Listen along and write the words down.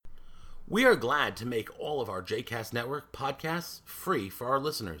We are glad to make all of our JCast Network podcasts free for our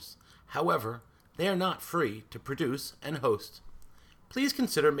listeners. However, they are not free to produce and host. Please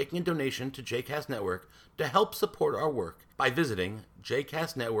consider making a donation to JCast Network to help support our work by visiting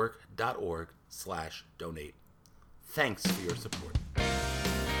jcastnetwork.org/donate. Thanks for your support.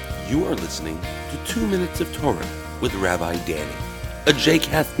 You are listening to 2 Minutes of Torah with Rabbi Danny, a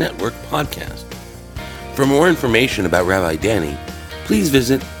JCast Network podcast. For more information about Rabbi Danny, please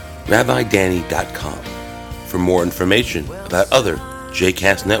visit rabbidanny.com. For more information about other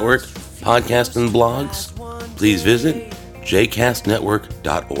JCast Network podcasts and blogs, please visit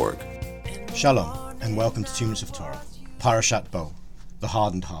jcastnetwork.org. Shalom, and welcome to 2 Minutes of Torah, Parashat Bo, the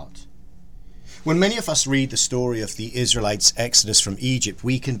hardened heart. When many of us read the story of the Israelites' exodus from Egypt,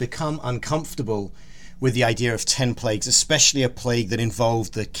 we can become uncomfortable with the idea of 10 plagues, especially a plague that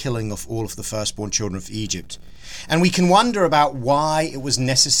involved the killing of all of the firstborn children of Egypt. And we can wonder about why it was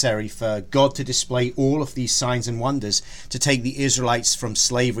necessary for God to display all of these signs and wonders to take the Israelites from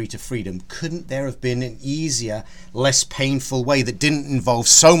slavery to freedom. Couldn't there have been an easier, less painful way that didn't involve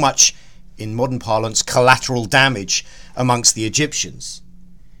so much, in modern parlance, collateral damage amongst the Egyptians?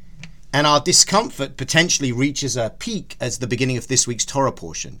 And our discomfort potentially reaches a peak as the beginning of this week's Torah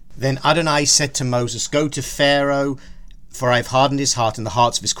portion. Then Adonai said to Moses, "Go to Pharaoh, for I have hardened his heart and the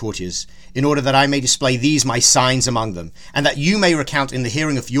hearts of his courtiers, in order that I may display these my signs among them, and that you may recount in the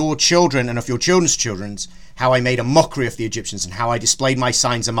hearing of your children and of your children's children how I made a mockery of the Egyptians and how I displayed my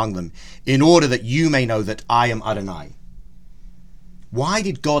signs among them, in order that you may know that I am Adonai." Why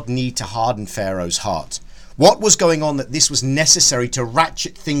did God need to harden Pharaoh's heart? What was going on that this was necessary to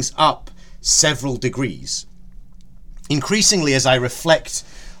ratchet things up several degrees? Increasingly, as I reflect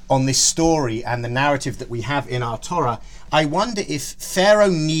on this story and the narrative that we have in our Torah, I wonder if Pharaoh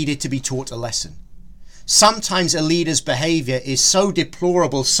needed to be taught a lesson. Sometimes a leader's behavior is so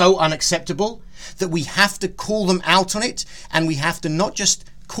deplorable, so unacceptable, that we have to call them out on it, and we have to not just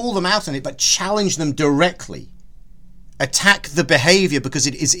call them out on it, but challenge them directly. Attack the behavior because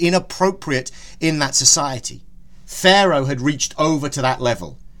it is inappropriate in that society. Pharaoh had reached over to that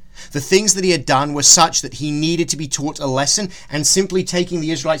level. The things that he had done were such that he needed to be taught a lesson, and simply taking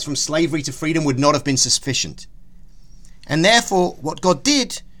the Israelites from slavery to freedom would not have been sufficient. And therefore, what God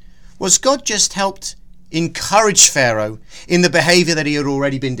did was God just helped encourage Pharaoh in the behavior that he had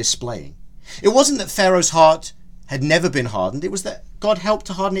already been displaying. It wasn't that Pharaoh's heart had never been hardened. It was that God helped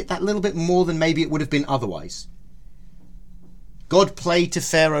to harden it that little bit more than maybe it would have been otherwise. God played to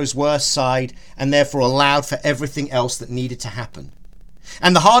Pharaoh's worst side and therefore allowed for everything else that needed to happen.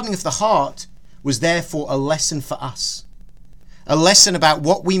 And the hardening of the heart was therefore a lesson for us. A lesson about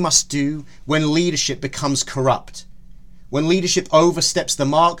what we must do when leadership becomes corrupt, when leadership oversteps the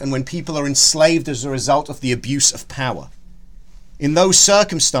mark, and when people are enslaved as a result of the abuse of power. In those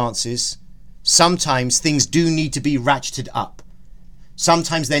circumstances, sometimes things do need to be ratcheted up.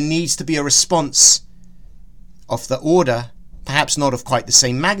 Sometimes there needs to be a response of the order, perhaps not of quite the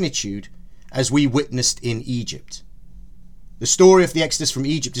same magnitude as we witnessed in Egypt. The story of the Exodus from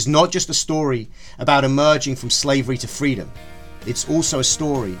Egypt is not just a story about emerging from slavery to freedom. It's also a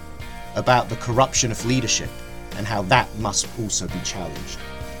story about the corruption of leadership and how that must also be challenged.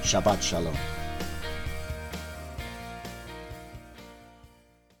 Shabbat Shalom.